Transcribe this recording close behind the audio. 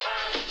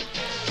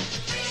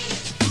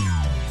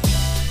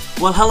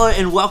Well, hello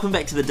and welcome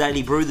back to the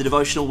Daily Brew, the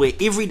devotional where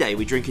every day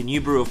we drink a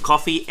new brew of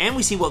coffee and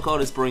we see what God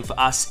is brewing for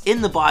us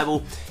in the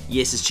Bible.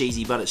 Yes, it's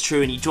cheesy, but it's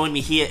true. And you join me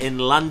here in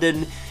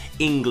London,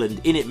 England.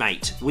 In it,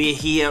 mate. We're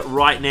here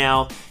right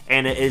now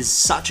and it is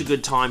such a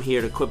good time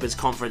here at Equippers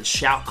Conference,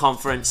 Shout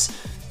Conference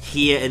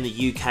here in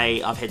the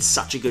UK. I've had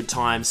such a good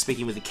time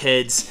speaking with the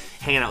kids,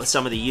 hanging out with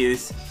some of the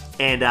youth,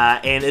 and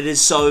it is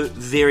so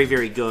very,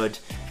 very good.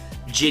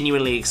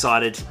 Genuinely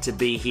excited to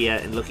be here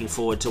and looking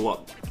forward to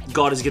what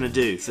God is going to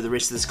do for the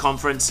rest of this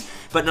conference.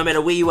 But no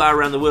matter where you are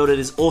around the world, it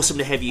is awesome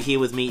to have you here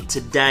with me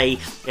today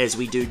as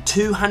we do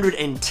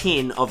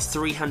 210 of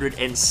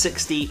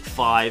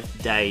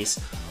 365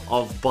 days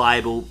of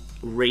Bible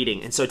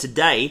reading. And so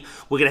today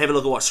we're going to have a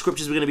look at what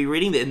scriptures we're going to be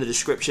reading. They're in the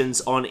descriptions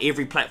on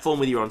every platform,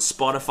 whether you're on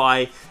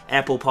Spotify,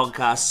 Apple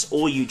Podcasts,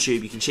 or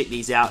YouTube. You can check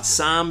these out.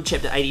 Psalm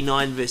chapter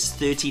 89 verse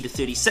 30 to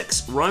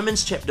 36,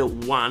 Romans chapter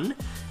 11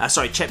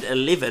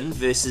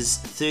 verses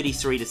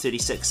 33 to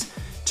 36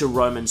 to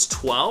Romans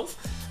 12.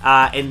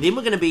 And then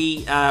we're going to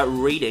be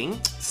reading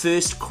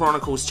 1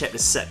 Chronicles chapter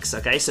 6.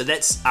 Okay, so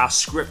that's our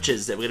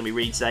scriptures that we're going to be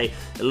reading today.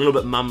 A little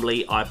bit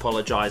mumbly, I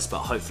apologize, but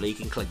hopefully you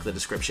can click the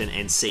description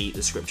and see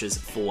the scriptures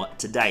for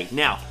today.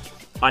 Now,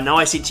 I know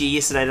I said to you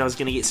yesterday that I was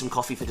going to get some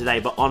coffee for today,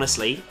 but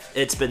honestly,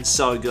 it's been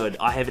so good.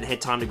 I haven't had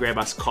time to grab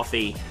us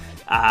coffee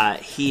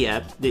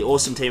here. The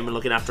awesome team have been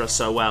looking after us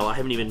so well. I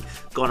haven't even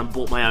gone and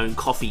bought my own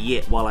coffee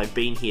yet while I've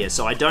been here.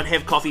 So I don't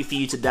have coffee for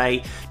you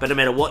today, but no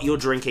matter what you're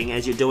drinking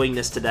as you're doing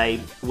this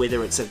today,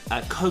 whether it's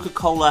a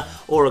Coca-Cola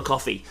or a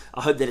coffee,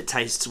 I hope that it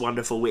tastes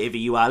wonderful wherever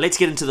you are. Let's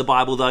get into the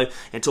Bible though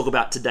and talk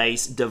about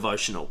today's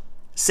devotional.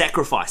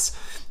 Sacrifice.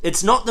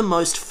 It's not the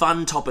most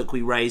fun topic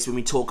we raise when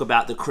we talk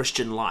about the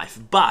Christian life,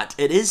 but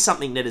it is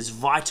something that is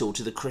vital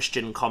to the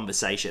Christian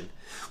conversation.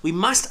 We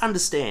must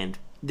understand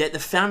that the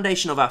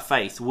foundation of our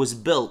faith was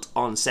built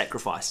on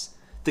sacrifice.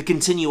 The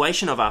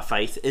continuation of our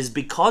faith is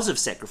because of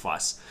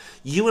sacrifice.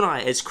 You and I,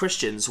 as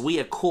Christians, we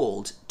are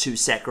called to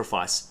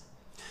sacrifice.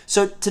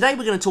 So today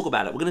we're going to talk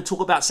about it. We're going to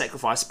talk about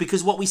sacrifice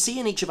because what we see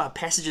in each of our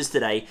passages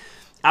today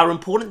are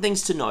important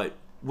things to note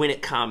when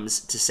it comes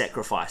to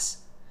sacrifice.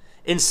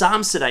 In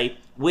Psalms today,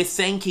 we're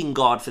thanking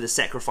God for the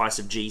sacrifice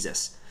of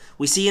Jesus.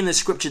 We see in the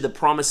scripture the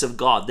promise of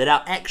God that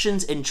our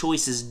actions and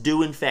choices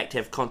do in fact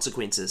have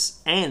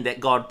consequences and that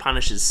God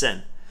punishes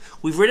sin.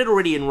 We've read it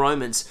already in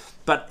Romans,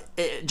 but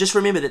just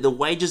remember that the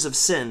wages of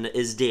sin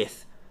is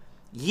death.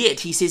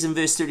 Yet, he says in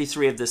verse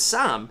 33 of this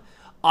psalm,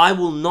 I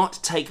will not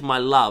take my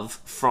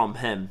love from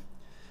him.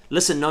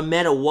 Listen, no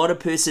matter what a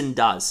person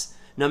does,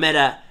 no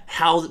matter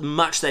how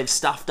much they've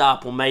stuffed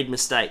up or made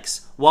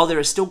mistakes, while there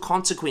are still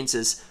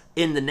consequences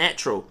in the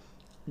natural,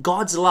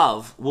 God's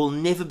love will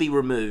never be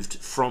removed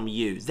from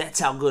you.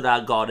 That's how good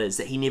our God is,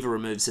 that he never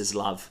removes his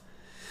love.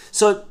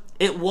 So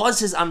it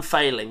was his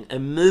unfailing,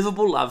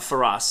 immovable love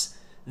for us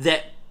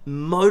that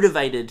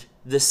motivated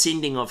the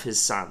sending of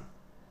his son.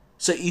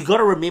 So you got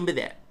to remember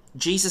that.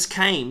 Jesus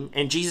came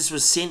and Jesus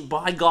was sent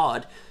by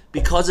God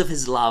because of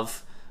his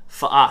love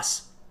for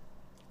us.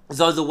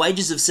 Though the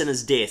wages of sin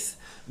is death,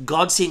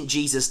 God sent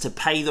Jesus to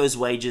pay those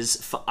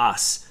wages for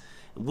us.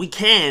 We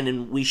can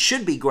and we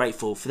should be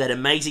grateful for that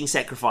amazing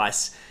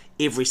sacrifice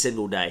every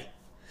single day.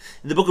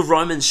 The book of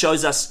Romans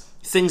shows us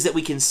things that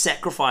we can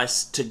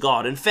sacrifice to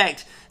God. In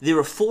fact, there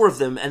are 4 of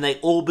them and they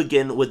all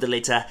begin with the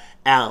letter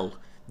L.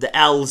 The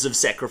L's of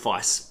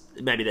sacrifice.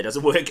 Maybe that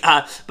doesn't work.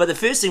 But the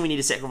first thing we need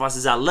to sacrifice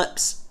is our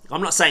lips.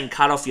 I'm not saying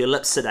cut off your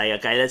lips today,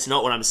 okay? That's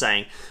not what I'm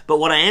saying. But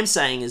what I am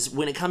saying is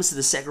when it comes to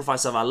the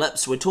sacrifice of our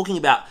lips, we're talking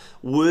about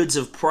words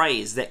of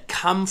praise that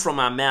come from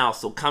our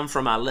mouth or come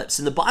from our lips.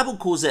 And the Bible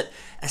calls it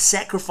a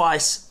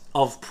sacrifice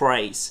of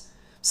praise.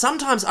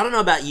 Sometimes, I don't know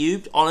about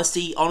you,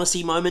 honesty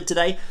moment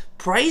today,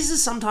 praise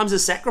is sometimes a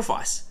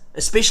sacrifice.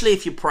 Especially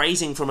if you're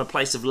praising from a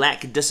place of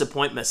lack,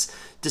 disappointments,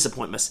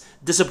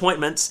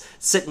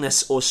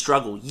 sickness, or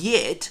struggle.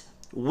 Yet,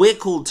 we're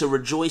called to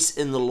rejoice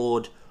in the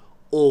Lord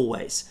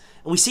always.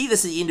 And we see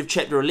this at the end of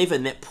chapter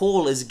 11, that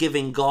Paul is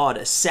giving God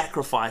a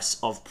sacrifice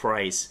of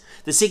praise.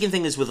 The second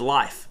thing is with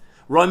life.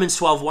 Romans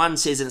 12:1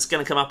 says, and it's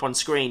going to come up on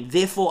screen,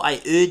 therefore I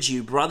urge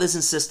you, brothers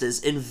and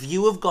sisters, in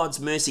view of God's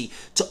mercy,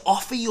 to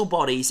offer your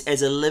bodies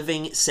as a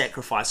living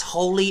sacrifice,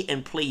 holy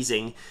and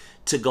pleasing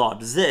to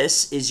God.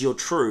 This is your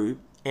true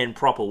and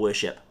proper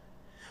worship.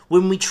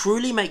 When we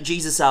truly make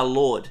Jesus our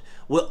Lord,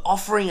 we're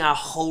offering our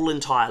whole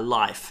entire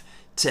life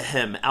to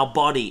him. Our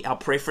body, our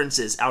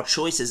preferences, our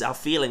choices, our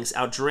feelings,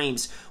 our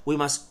dreams, we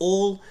must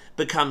all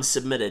become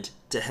submitted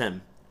to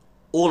him.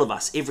 All of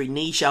us, every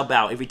knee shall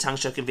bow, every tongue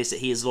shall confess that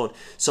he is Lord.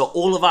 So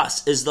all of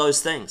us is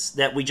those things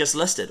that we just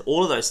listed.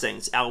 All of those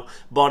things, our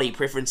body,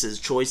 preferences,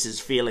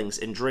 choices, feelings,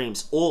 and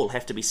dreams, all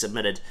have to be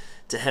submitted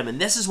to him. And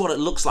this is what it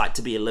looks like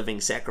to be a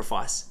living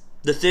sacrifice.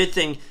 The third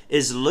thing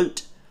is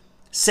loot.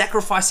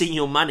 Sacrificing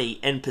your money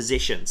and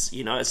possessions.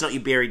 You know, it's not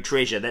your buried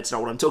treasure. That's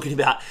not what I'm talking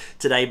about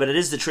today, but it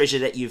is the treasure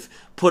that you've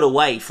put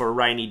away for a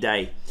rainy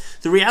day.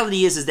 The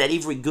reality is that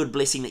every good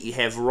blessing that you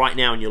have right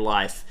now in your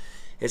life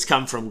has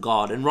come from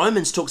God. And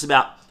Romans talks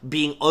about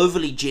being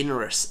overly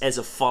generous as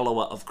a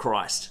follower of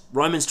Christ.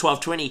 Romans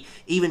 12:20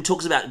 even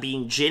talks about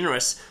being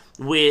generous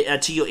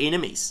to your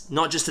enemies,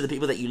 not just to the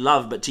people that you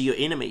love, but to your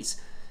enemies.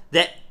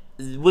 That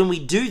when we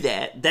do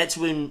that, that's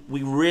when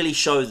we really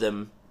show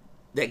them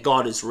that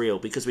God is real,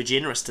 because we're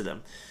generous to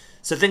them.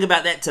 So think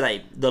about that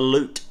today, the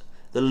loot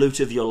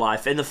of your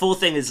life. And the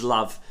fourth thing is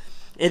love.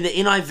 In the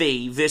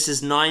NIV,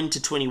 verses 9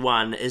 to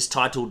 21 is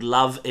titled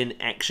Love in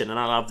Action, and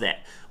I love that.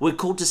 We're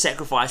called to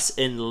sacrifice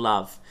in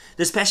love.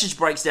 This passage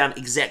breaks down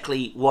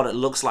exactly what it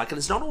looks like, and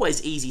it's not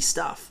always easy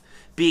stuff.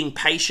 Being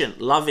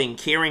patient, loving,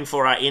 caring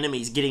for our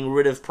enemies, getting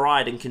rid of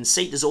pride and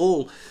conceit is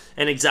all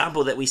an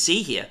example that we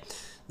see here.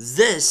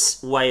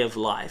 This way of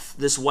life,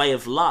 this way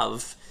of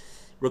love,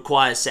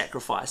 requires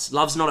sacrifice.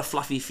 Love's not a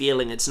fluffy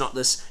feeling. It's not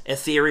this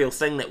ethereal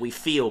thing that we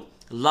feel.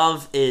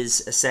 Love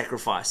is a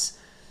sacrifice.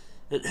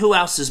 Who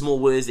else is more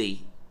worthy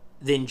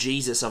than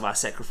Jesus of our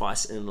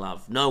sacrifice in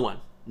love? No one.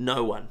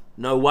 No one.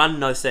 No one,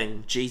 no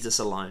thing. Jesus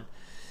alone.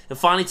 And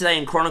finally today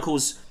in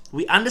Chronicles,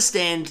 we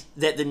understand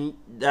that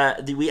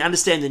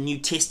the New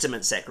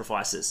Testament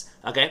sacrifices.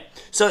 Okay,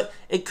 so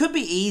it could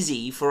be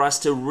easy for us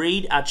to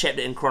read our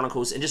chapter in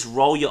Chronicles and just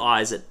roll your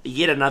eyes at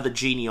yet another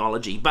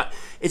genealogy, but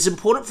it's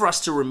important for us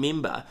to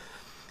remember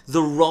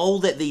the role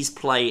that these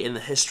play in the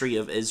history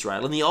of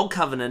Israel. In the Old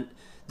Covenant,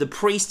 the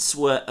priests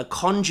were a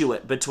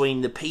conduit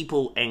between the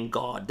people and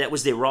God. That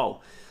was their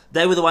role.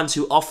 They were the ones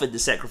who offered the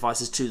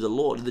sacrifices to the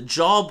Lord. The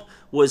job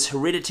was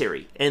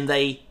hereditary, and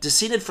they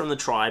descended from the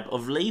tribe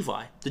of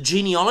Levi, the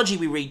genealogy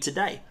we read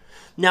today.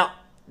 Now,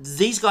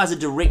 these guys are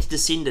direct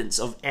descendants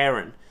of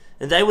Aaron,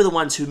 and they were the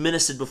ones who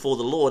ministered before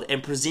the Lord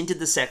and presented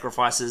the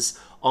sacrifices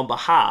on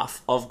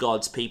behalf of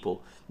God's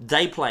people.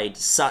 They played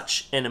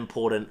such an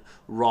important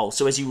role.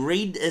 So as you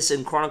read this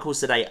in Chronicles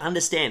today,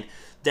 understand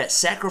that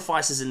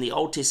sacrifices in the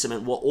Old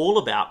Testament were all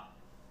about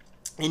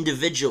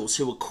individuals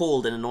who were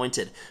called and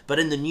anointed. But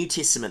in the New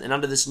Testament and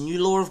under this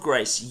new law of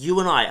grace, you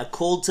and I are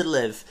called to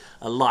live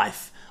a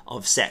life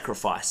of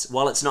sacrifice.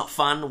 While it's not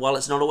fun, while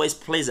it's not always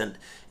pleasant,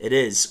 it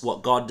is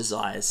what God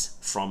desires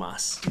from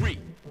us. 3,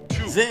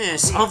 2,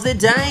 Verse of the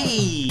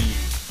day.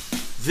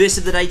 Verse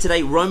of the day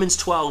today, Romans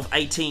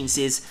 12:18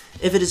 says,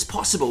 "If it is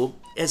possible,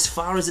 as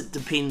far as it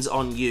depends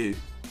on you,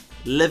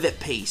 live at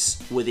peace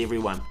with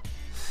everyone."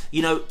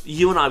 You know,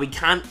 you and I, we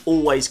can't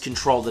always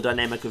control the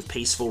dynamic of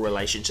peaceful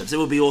relationships. It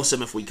would be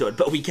awesome if we could,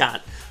 but we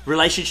can't.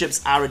 Relationships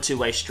are a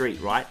two-way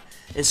street, right?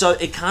 And so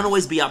it can't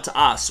always be up to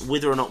us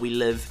whether or not we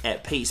live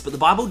at peace. But the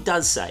Bible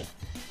does say,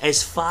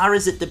 as far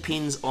as it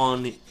depends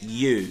on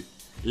you,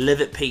 live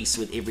at peace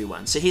with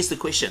everyone. So here's the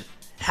question.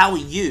 How are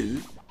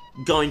you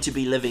going to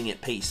be living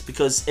at peace?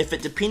 Because if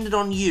it depended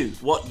on you,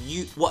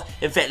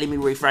 in fact, let me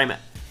reframe it.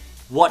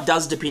 What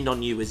does depend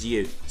on you is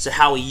you. So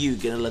how are you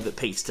going to live at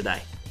peace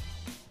today?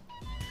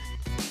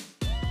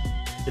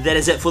 That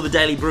is it for the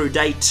Daily Brew,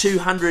 day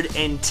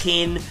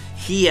 210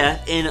 here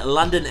in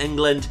London,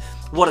 England.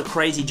 What a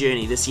crazy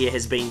journey this year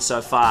has been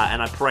so far,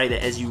 and I pray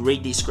that as you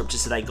read these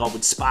scriptures today, God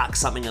would spark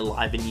something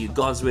alive in you.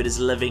 God's word is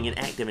living and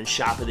active and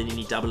sharper than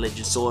any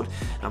double-edged sword.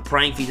 And I'm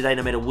praying for you today,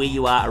 no matter where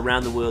you are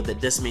around the world,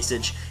 that this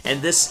message and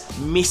this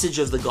message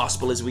of the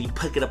gospel, as we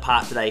pick it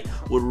apart today,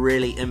 would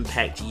really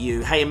impact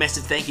you. Hey, a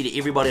massive thank you to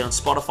everybody on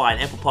Spotify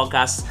and Apple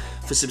Podcasts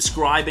for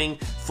subscribing,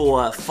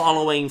 for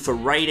following, for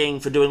rating,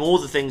 for doing all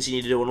the things you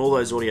need to do on all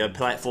those audio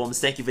platforms.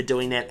 Thank you for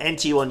doing that, and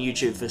to you on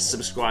YouTube for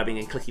subscribing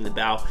and clicking the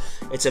bell.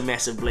 It's a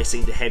massive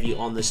blessing to have you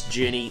on this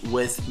journey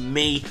with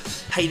me.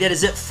 Hey, that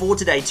is it for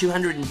today.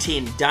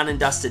 210 done and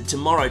dusted.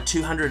 Tomorrow,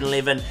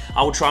 211.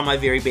 I will try my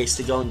very best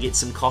to go and get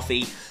some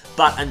coffee.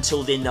 But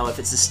until then, though, if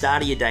it's the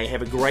start of your day,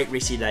 have a great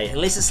rest of your day.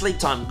 Unless it's sleep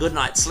time, good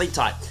night, sleep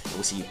tight. And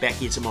we'll see you back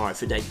here tomorrow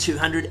for day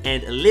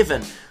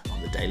 211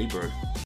 on the Daily Brew.